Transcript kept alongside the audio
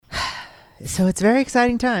So it's very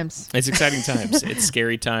exciting times. It's exciting times. It's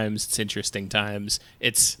scary times. It's interesting times.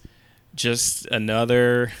 It's just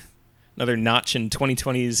another notch in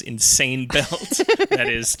 2020's insane belt that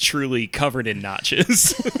is truly covered in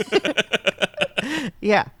notches.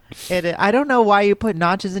 Yeah. I don't know why you put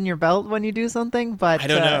notches in your belt when you do something, but I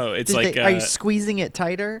don't know. It's like are you squeezing it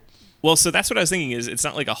tighter? Well, so that's what I was thinking. Is it's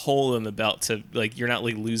not like a hole in the belt to like you're not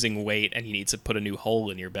like losing weight and you need to put a new hole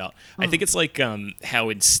in your belt. I think it's like how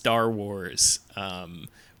in Star Wars,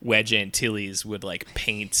 Wedge Antilles would like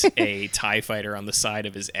paint a TIE fighter on the side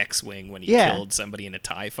of his X-wing when he killed somebody in a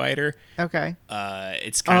TIE fighter. Okay.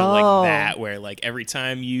 It's kind of like that, where like every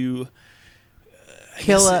time you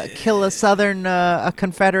kill a Southern a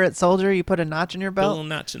Confederate soldier, you put a notch in your a belt. little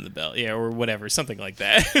notch in the belt, yeah, or whatever, something like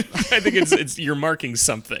that. I think it's you're marking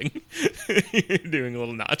something. You're doing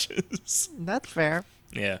little notches. That's fair.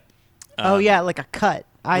 Yeah. Oh yeah, like a cut.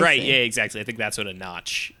 Right. See. Yeah. Exactly. I think that's what a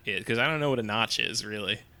notch is, because I don't know what a notch is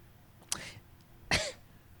really.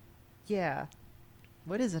 Yeah.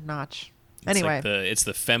 What is a notch? It's Anyway, like it's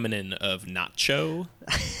the feminine of nacho.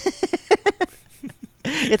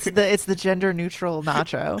 it's the gender neutral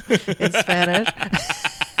nacho in Spanish.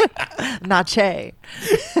 Nache.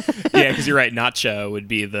 Yeah, because you're right. Nacho would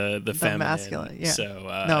be the feminine. Masculine. Yeah.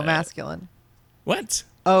 So No, masculine. What?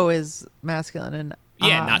 O is masculine and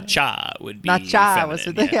Yeah, nacha would be nacha feminine, was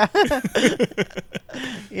the yeah.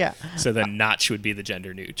 Yeah. So then notch would be the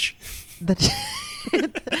gender nooch. The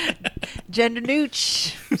gender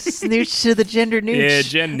nooch. Snooch to the gender nooch. Yeah,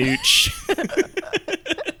 gen nooch.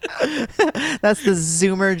 That's the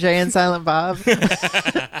Zoomer Jay and Silent Bob.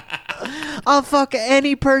 I'll fuck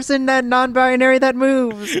any person that non-binary that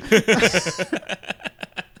moves.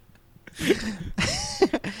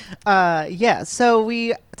 Yeah, so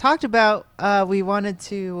we talked about we wanted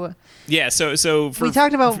to Yeah, so we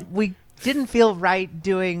talked about we didn't feel right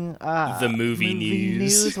doing the movie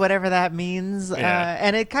news, whatever that means. Yeah.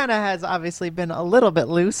 And it kind of has obviously been a little bit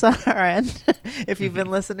loose on our end if you've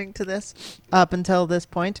been listening to this up until this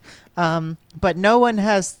point. But no one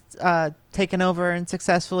has taken over and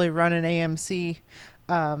successfully run an AMC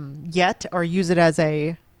yet, or use it as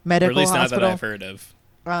a medical or at least hospital. not that I've heard of.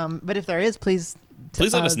 But if there is, please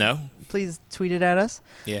let us know. Please tweet it at us.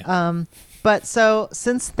 Yeah. But so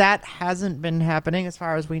since that hasn't been happening, as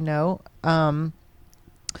far as we know,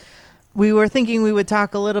 we were thinking we would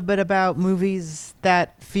talk a little bit about movies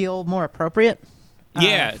that feel more appropriate.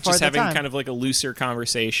 Yeah, for just the having time. kind of like a looser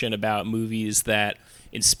conversation about movies that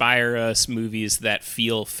inspire us, movies that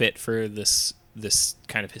feel fit for this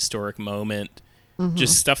kind of historic moment. Mm-hmm.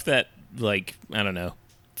 Just stuff that, like, I don't know,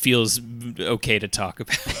 feels okay to talk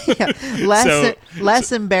about. Yeah,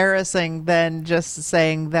 less embarrassing than just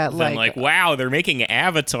saying that Then like, wow, they're making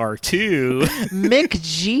Avatar 2. Mick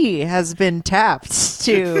G has been tapped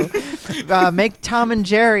to make Tom and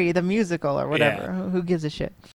Jerry the musical or whatever. Yeah. Who gives a shit?